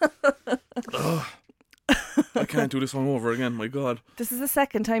 Ugh. I can't do this hungover again, my god. This is the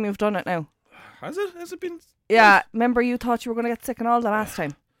second time you've done it now. Has it? Has it been? Yeah, remember you thought you were going to get sick and all the last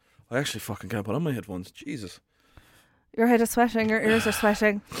time. I actually fucking can't put on my headphones. Jesus. Your head is sweating, your ears are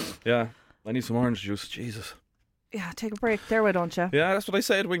sweating. Yeah, I need some orange juice. Jesus. Yeah, take a break there, why don't you? Yeah, that's what I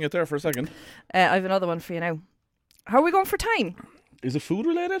said. Wing it there for a second. I have another one for you now. How are we going for time? Is it food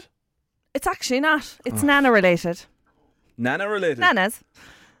related? It's actually not. It's Nana related. Nana related? Nanas.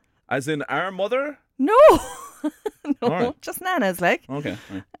 As in our mother? No. No, Alright. just Nanas, like. Okay.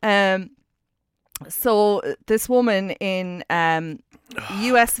 Right. So this woman in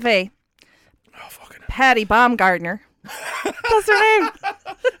US of A, Oh, fucking. Patty Baumgardner, What's her name?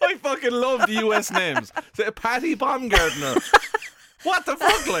 I fucking love the US names. Say Patty Baumgartner. What the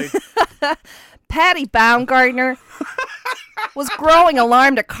fuck, like? Patty Baumgartner was growing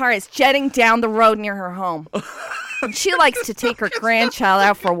alarmed at cars jetting down the road near her home. And she likes to take her grandchild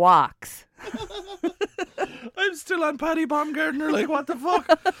out for walks. I'm still on Patty Baumgartner. Like, what the fuck?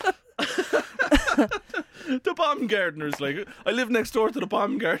 The Baumgartners. Like, I live next door to the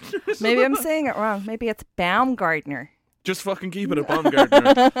Baumgartners. Maybe I'm saying it wrong. Maybe it's Baumgartner. Just fucking keep it a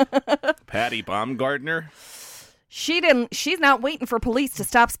Baumgartner. Patty Baumgartner. She's not waiting for police to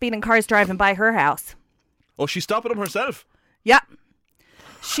stop speeding cars driving by her house. Oh, she's stopping them herself. Yep.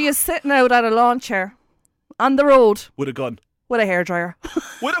 She is sitting out at a lawn chair on the road With a gun. with a hairdryer.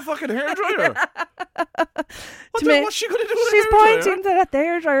 With a fucking hairdryer. What's she going to do with She's a hairdryer? pointing at the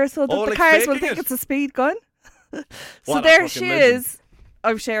hairdryer so that the like cars will faking think it? it's a speed gun. So What a there fucking she legend. is.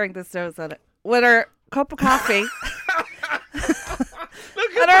 I'm sharing this news on it. With her cup of coffee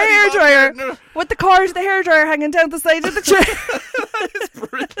Look and her Patty hairdryer Baumgartner. with the cord of the hairdryer hanging down the side of the chair. It's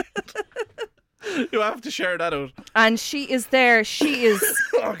brilliant. You have to share that out. And she is there.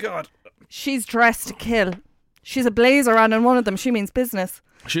 Oh, God. She's dressed to kill. She's a blazer on in one of them. She means business.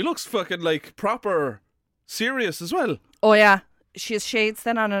 She looks fucking, like, proper serious as well. Oh, yeah. She has shades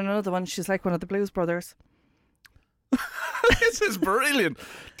then on another one. She's like one of the Blues Brothers. This is brilliant.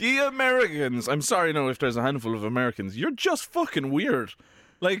 The Americans, I'm sorry now if there's a handful of Americans, you're just fucking weird.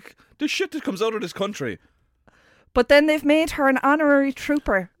 Like, the shit that comes out of this country. But then they've made her an honorary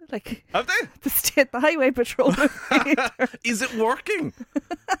trooper. Like, Have they? the highway patrol. have made her. Is it working?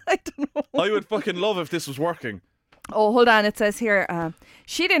 I don't know. I would fucking love if this was working. Oh, hold on. It says here,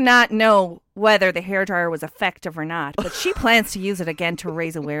 she did not know whether the hairdryer was effective or not, but she plans to use it again to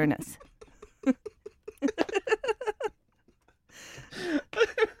raise awareness.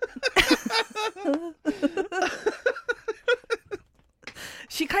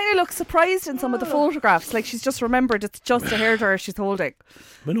 She kind of looks surprised in some of the photographs. Like she's just remembered it's just a hairdryer she's holding.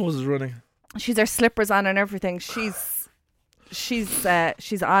 My nose is running. She's her slippers on and everything. She's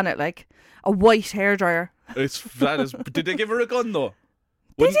on it like a white hairdryer. Did they give her a gun though?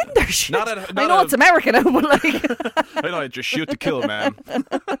 They didn't. They're shit. I know it's American. American, but like I know, just shoot to kill, man.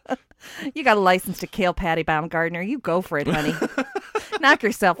 you got a license to kill, Patty Baumgartner. You go for it, honey. Knock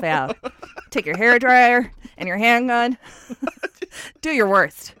yourself out. Take your hairdryer and your handgun. Do your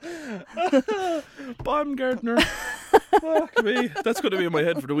worst. Baumgartner. Fuck me. That's going to be in my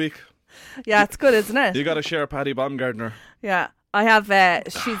head for the week. Yeah, it's good, isn't it? You got to share Patty Baumgartner. Yeah. I have I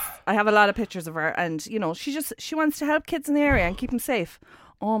have a lot of pictures of her, and you know she wants to help kids in the area and keep them safe.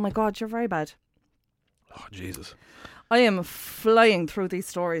 Oh my God, you're very bad. Oh, Jesus. I am flying through these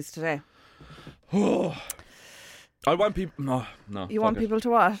stories today. Oh. I want people... No. You want people to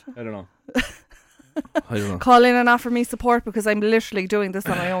what? I don't know. I don't know. Call in and offer me support because I'm literally doing this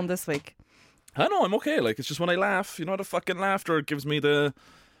on my own this week. I know, I'm okay. Like, it's just when I laugh, you know, the fucking laughter gives me the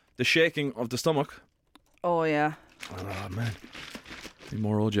shaking of the stomach. Oh yeah. Oh, man. Need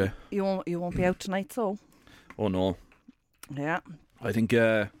more OJ. You won't be out tonight, so. Oh, no. Yeah. I think,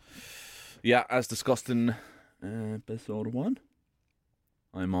 as discussed in episode 1,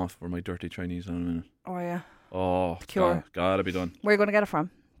 I'm off for my dirty Chinese in a minute. Oh yeah. Oh, Cure. gotta be done. Where are you going to get it from?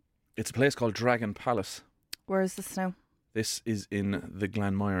 It's a place called Dragon Palace. Where is this now? This is in the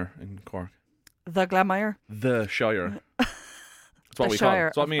Glanmire in Cork. The Glanmire? The Shire. That's what The we call it. Shire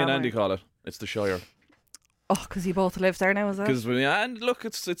It's what of me and Glanmire. Andy call it. It's the Shire. Oh, because you both live there now, is it? Because and look,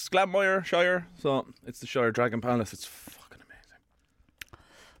 it's Glanmire Shire, so it's the Shire Dragon Palace. It's fucking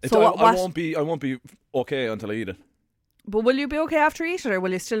amazing. So I won't be okay until I eat it. But will you be okay after you eat it, or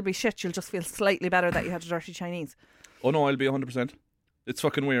will you still be shit? You'll just feel slightly better that you had a dirty Chinese. Oh no, I'll be 100%. It's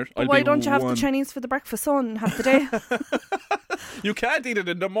fucking weird. But why don't you have the Chinese for the breakfast on half the day? You can't eat it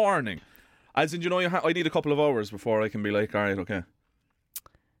in the morning. As in, you know, I need a couple of hours before I can be like, all right, okay.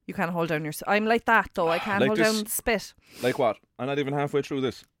 You can't hold down your... I'm like that, though. I can't Like hold this? down the spit. Like what? I'm not even halfway through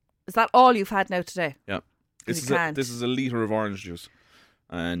this. Is that all you've had now today? Yeah. This You is can't. this is a litre of orange juice.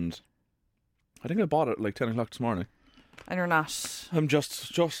 And I think I bought it at like 10 o'clock this morning. And you're not... I'm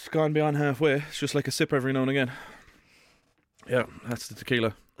just gone beyond halfway. It's just like a sip every now and again. Yeah, that's the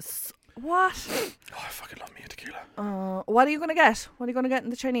tequila. What? Oh, I fucking love me a tequila. What are you going to get? What are you going to get in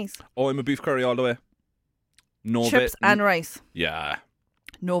the Chinese? Oh, I'm a beef curry all the way. No Chips and rice. Yeah,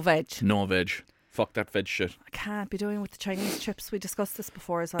 No veg. no veg. Fuck that veg shit. I can't be doing with the Chinese chips. We discussed this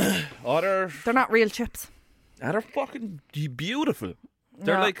before as well. Oh, They're not real chips. they're fucking beautiful.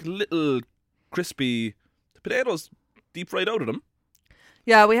 They're Yeah. like little crispy potatoes deep fried out of them.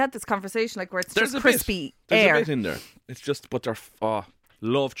 Yeah, we had this conversation like where it's There's just a bit. crispy There's air. a bit in there. It's just, but they're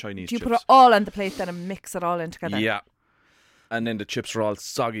love Chinese Do you chips. put it all on the plate then and mix it all in together? Yeah. and then the chips are all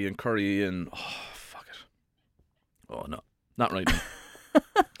soggy and curry and fuck it. Oh no, not right now.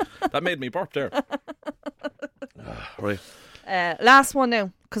 That made me burp there. Right. Last one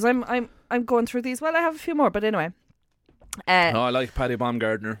now, because I'm going through these. Well, I have a few more, but anyway. No, I like Paddy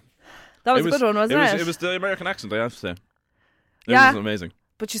Baumgartner. That was a good one, wasn't it? It was the American accent, I have to say. It Yeah. was amazing.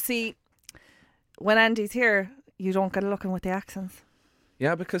 But you see, when Andy's here, you don't get a look in with the accents.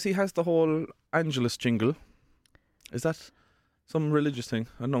 Yeah, because he has the whole Angelus jingle. Is that some religious thing?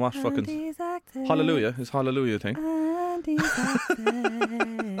 I don't know what fucking... Andy's accent. Hallelujah, his hallelujah thing. Andy's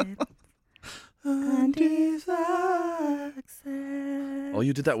accent. Andy's accent. Oh,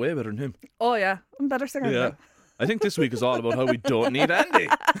 you did that way better than him. Oh, yeah. I'm a better singer than him. I think this week is all about how we don't need Andy.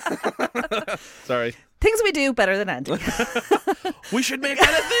 Sorry. Things we do better than Andy. We should make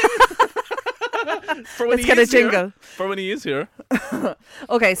anything. Let's get a jingle. For when he is here.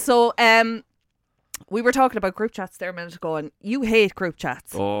 Okay, so we were talking about group chats there a minute ago, and you hate group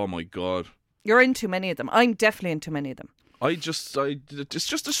chats. Oh my God. You're in too many of them. I'm definitely in too many of them. It's just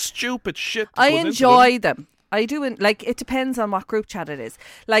a stupid shit. I enjoy them. I do. Like, it depends on what group chat it is.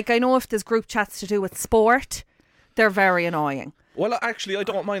 Like, I know if there's group chats to do with sport, they're very annoying. Well, actually, I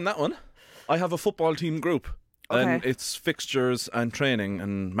don't mind that one. I have a football team group. Okay. And it's fixtures and training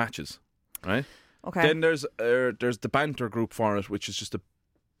and matches. Right? Okay. Then there's the banter group for it, which is just a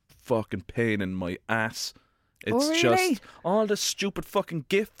fucking pain in my ass. It's really? just all the stupid fucking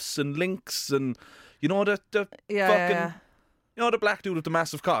gifs and links and you know the fucking you know the black dude with the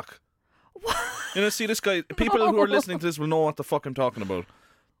massive cock. What? You know, see this guy. People who are listening to this will know what the fuck I'm talking about.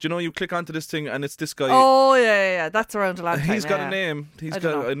 Do you know, you click onto this thing and it's this guy. Oh yeah. That's around a long time. He's got a name. I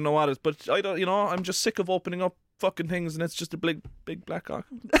don't know what it is, but I don't. You know, I'm just sick of opening up fucking things and it's just a big black cock.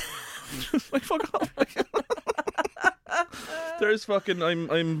 Like fuck off. There's fucking.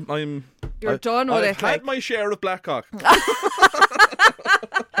 I'm. You're done with I've it. had my share of black cock.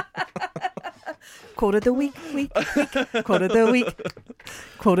 Quote of the week. Quote of the week.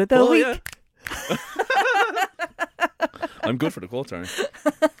 Quote of the week. Yeah. I'm good for the quotes, aren't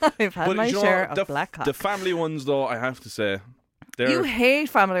I? I've had my share of black cock. The family ones, though, I have to say, you hate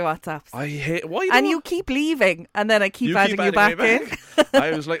family WhatsApps. I hate. Why? And you keep leaving, and then I keep adding you back in.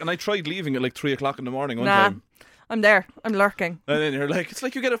 I was like, and I tried leaving at like 3:00 in the morning one time. I'm there. I'm lurking. And then you're like, it's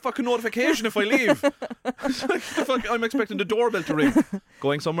like you get a fucking notification if I leave. It's like I'm expecting the doorbell to ring.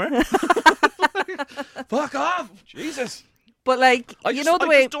 Going somewhere? Fuck off! Jesus. But like, I just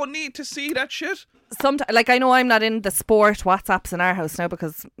don't need to see that shit. Sometimes, like, I know I'm not in the sport WhatsApps in our house now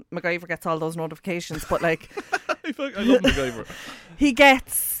because MacGyver gets all those notifications. But like, I love MacGyver. He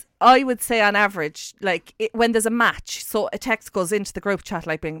gets, I would say on average, like when there's a match, so a text goes into the group chat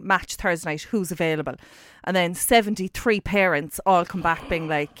like being match Thursday night, who's available, and then 73 parents all come back being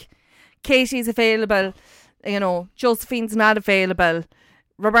like, Katie's available, you know, Josephine's not available,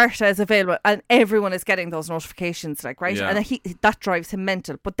 Roberta is available, and everyone is getting those notifications, like, right? Yeah. And that drives him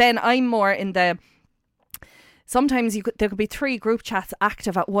mental. But then I'm more in the, sometimes there could be 3 group chats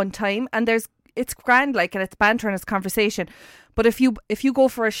active at one time, and it's grand, like, and it's banter and it's conversation. But if you go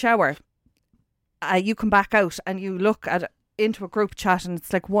for a shower, you come back out and you look into a group chat and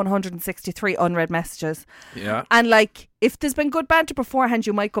it's like 163 unread messages. Yeah. And like, if there's been good banter beforehand,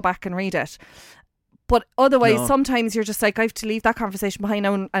 you might go back and read it. But otherwise, sometimes you're just like, I have to leave that conversation behind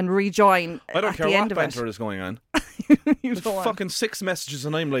now and rejoin. I don't at care the what end of banter it. is going on. You There's don't want. fucking 6 messages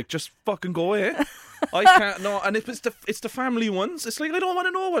and I'm like, just fucking go away. I can't. No, and if it's the family ones, it's like I don't want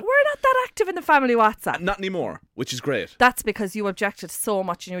to know what. We're not that active in the family WhatsApp. Not anymore, which is great. That's because you objected so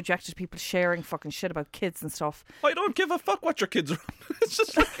much, and you objected people sharing fucking shit about kids and stuff. I don't give a fuck what your kids are. It's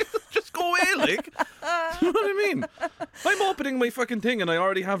just like, just go away, like. You know what I mean? I'm opening my fucking thing and I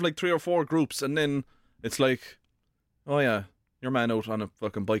already have like 3 or 4 groups, and then it's like, oh yeah, your man out on a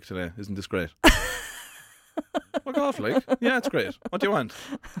fucking bike today. Isn't this great? Fuck off, like. Yeah, it's great. What do you want?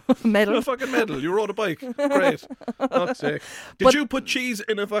 Medal. A fucking medal. You rode a bike. Great. Fuck's sake. Did you put cheese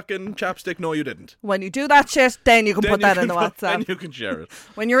in a fucking chapstick? No, you didn't. When you do that shit, then you can put that in the WhatsApp. Then you can share it.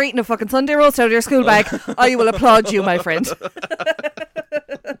 When you're eating a fucking Sunday roast out of your school bag, I will applaud you, my friend.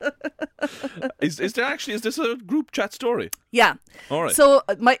 Is this a group chat story? Yeah. All right. So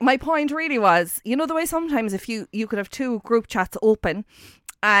my point really was, you know the way sometimes if you could have 2 group chats open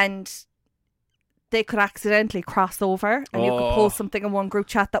and they could accidentally cross over and you could post something in one group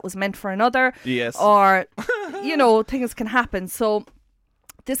chat that was meant for another. Yes. Or, you know, things can happen. So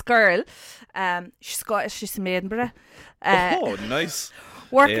this girl, she's Scottish, she's from Edinburgh. Oh, nice.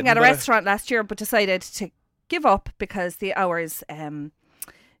 Working at a restaurant last year, but decided to give up because the hours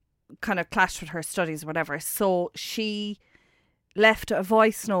kind of clashed with her studies or whatever. So she left a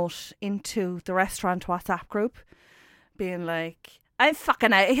voice note into the restaurant WhatsApp group being like, I'm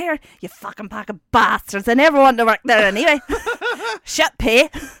fucking out of here, you fucking pack of bastards. I never want to work there anyway. Shit pay.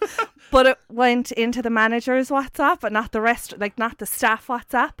 But it went into the manager's WhatsApp, but not the rest, like not the staff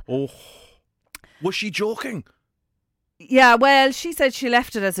WhatsApp. Oh. Was she joking? Yeah, well, she said she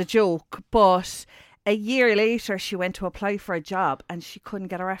left it as a joke, but a year later she went to apply for a job and she couldn't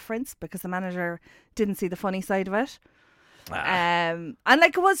get a reference because the manager didn't see the funny side of it. And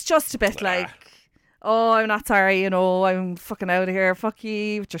like it was just a bit like, oh, I'm not sorry, I'm fucking out of here, fuck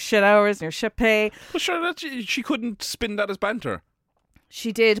you with your shit hours and your shit pay. Well, sure, she couldn't spin that as banter.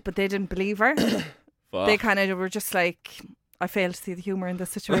 She did, but they didn't believe her. Fuck. They kind of were just like, I fail to see the humour in this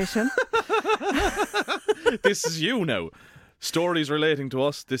situation. This is you now. Stories relating to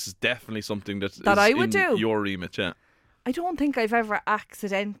us, this is definitely something that is I would in do. your remit, yeah. I don't think I've ever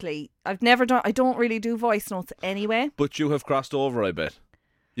accidentally, I've never done, I don't really do voice notes anyway. But you have crossed over, I bet.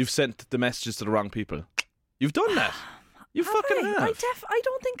 You've sent the messages to the wrong people. You've done that. You fucking have. I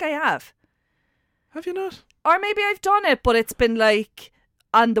don't think I have. Have you not? Or maybe I've done it, but it's been like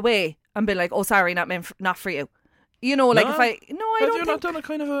on the way and been like, oh, sorry, not for you. Like No? if I, no, I Have don't you think. not done a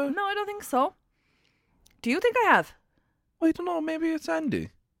kind of a... No, I don't think so. Do you think I have? I don't know, maybe it's Andy.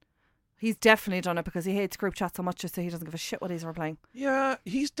 He's definitely done it because he hates group chat so much, so he doesn't give a shit what he's replying. Yeah,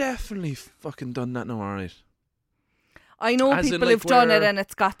 he's definitely fucking done that now, alright. I know As in, people like, who've done it where- and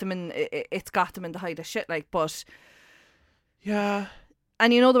it's got them in the height of shit, like, but Yeah.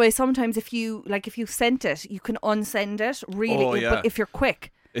 and the way sometimes if you sent it, you can unsend it really, Oh, yeah. but if you're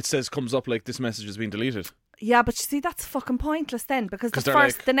quick. It comes up like this message has been deleted. Yeah, but you see, that's fucking pointless then because 'Cause they're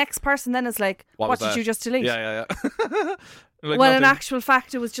like, the next person then is like, What what was did that? you just delete? Yeah. Like Well, in nothing. actual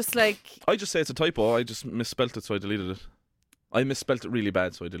fact, it was just like, I just say it's a typo. I just misspelt it, so I deleted it. I misspelt it really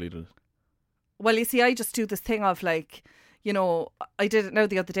bad, so I deleted it. well, you see, I just do this thing of like, I did it now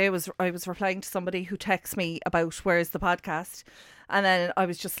the other day. I was replying to somebody who texted me about where's the podcast, and then I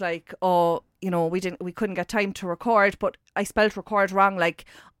was just like, oh, we couldn't get time to record, but I spelled record wrong. Like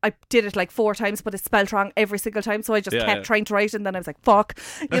I did it like 4 times, but it's spelled wrong every single time. So I just kept trying to write it, and then I was like, fuck,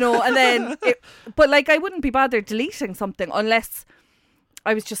 and then, but like I wouldn't be bothered deleting something unless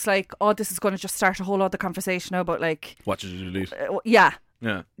I was just like, oh, this is going to just start a whole other conversation now about like, What did you delete? yeah.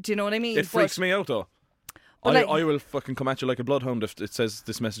 Yeah. Do you know what I mean? It freaks me out though. But I will fucking come at you like a bloodhound if it says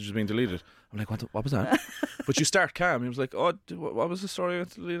this message has been deleted. I'm like, what was that? But you start calm. He was like, oh, what was the story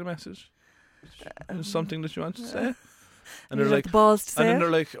with the deleted message? Is something that you want to say? And they're like, the balls to say and then it? they're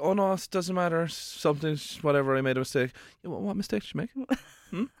like, oh no, it doesn't matter. Something, whatever. I made a mistake. Yeah, what mistake did you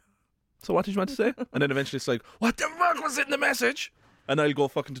make? So what did you want to say? And then eventually it's like, what the fuck was in the message? And I'll go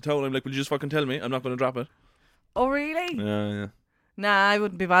fucking to town. I'm like, will you just fucking tell me? I'm not going to drop it. Oh, really? Yeah. Nah, I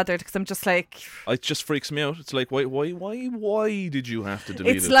wouldn't be bothered because I'm just like... It just freaks me out. It's like, why did you have to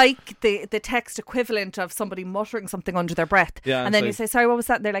delete it? It's like the text equivalent of somebody muttering something under their breath. Yeah, and then it's you like- say, sorry, what was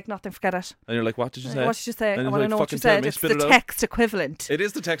that? And they're like, nothing, forget it. And you're like, what did you say? What did you say? And I he's want to like, know what you "Fucking tell said." me, It's spit the it out. text equivalent It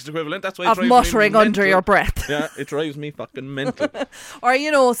is the text equivalent. That's why it of drives muttering me under mental. your breath. Yeah, it drives me fucking mental.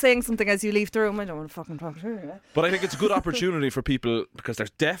 Or, saying something as you leave the room. I don't want to fucking talk to you. But I think it's a good opportunity for people, because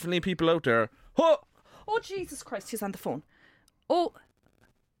there's definitely people out there. Oh, Oh, Jesus Christ, he's on the phone. Oh.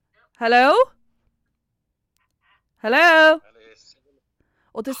 Hello? Hello?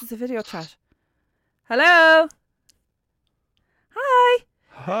 Oh, this is a video chat. Hello? Hi.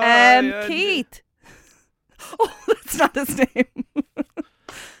 hi, Keith. Oh, that's not his name.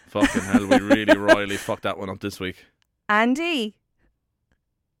 Fucking hell, we really royally fucked that one up this week. Andy,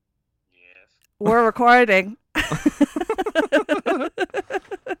 Yes. we're recording.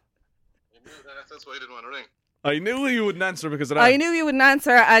 That's why I didn't want to ring. I knew you wouldn't answer because of that. I knew you wouldn't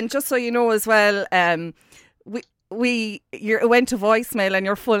answer, and just so you know as well, you went to voicemail and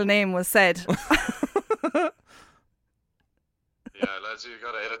your full name was said. Yeah, lads, you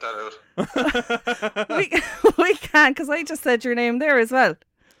gotta edit that out. we can't, because I just said your name there as well.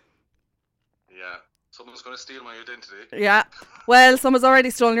 Yeah. Someone's gonna steal my identity. Yeah. Well, someone's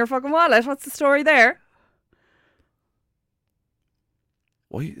already stolen your fucking wallet. What's the story there?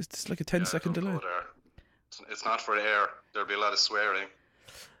 Why is this like a 10-second don't delay? go there. It's not for air. There'll be a lot of swearing.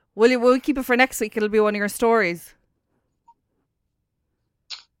 We'll keep it for next week. It'll be one of your stories.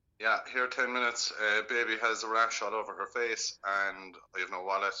 Yeah, here 10 minutes. Baby has a rash all over her face and I have no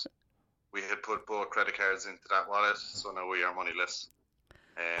wallet. We had put both credit cards into that wallet, so now we are moneyless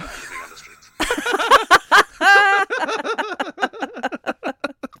and living on the streets.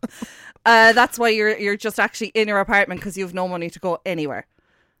 That's why you're just actually in your apartment because you have no money to go anywhere.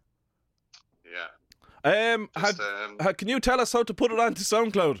 Yeah. Can you tell us how to put it onto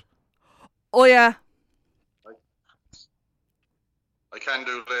SoundCloud? Oh yeah. I can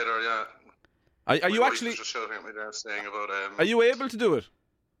do later, yeah. Are My you wife actually? was just shouting at me there, saying about Are you able to do it?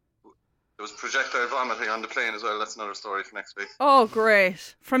 there was projectile vomiting on the plane as well. That's another story for next week. Oh,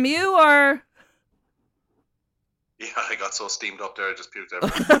 great. From you or? Yeah, I got so steamed up there, I just puked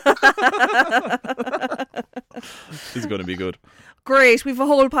everywhere. This is going to be good. Great. We've a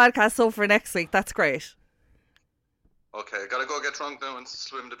whole podcast so for next week. That's great. Okay, gotta go get drunk now and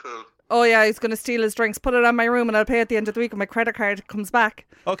swim the pool. Oh, yeah, he's going to steal his drinks, put it on my room, and I'll pay at the end of the week when my credit card comes back.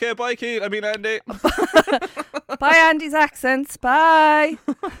 Okay, bye, Keith. I mean, Andy. Bye, Andy's accents. Bye.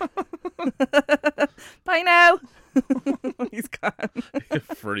 Bye now. He's gone. You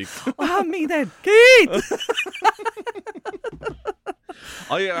freak. Oh, me then. Keith!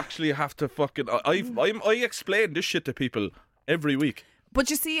 I actually have to fucking. I explain this shit to people every week. But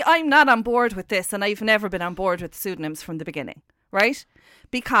you see, I'm not on board with this, and I've never been on board with pseudonyms from the beginning, right?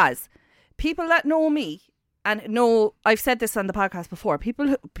 Because people that know me and know, I've said this on the podcast before,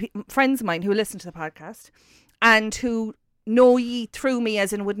 friends of mine who listen to the podcast and who know ye through me,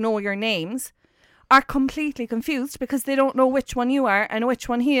 as in would know your names, are completely confused because they don't know which one you are and which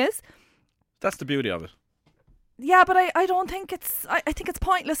one he is. That's the beauty of it. Yeah, but I don't think it's... I think it's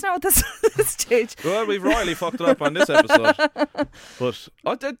pointless now at this stage. Well, we've royally fucked it up on this episode. But,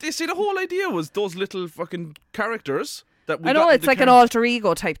 you see, the whole idea was those little fucking characters that we I know, it's like an alter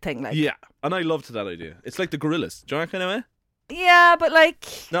ego type thing. Like. Yeah, and I loved that idea. It's like the Gorillas. Do you know that kind of way? Yeah, but like,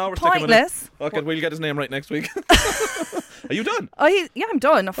 no, we're pointless. Okay, we'll get his name right next week. Are you done? Yeah, I'm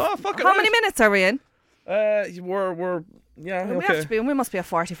done. Oh, fuck it. How many minutes are we in? We're yeah, okay. We must be at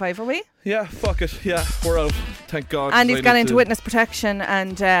 45, are we? Yeah, fuck it. Yeah, we're out. Thank God. And he's gone into witness protection,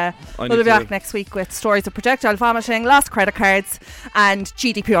 and we'll be back next week with stories of projectile vomiting, lost credit cards, and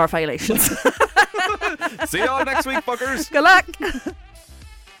GDPR violations. See you all next week, fuckers. Good luck.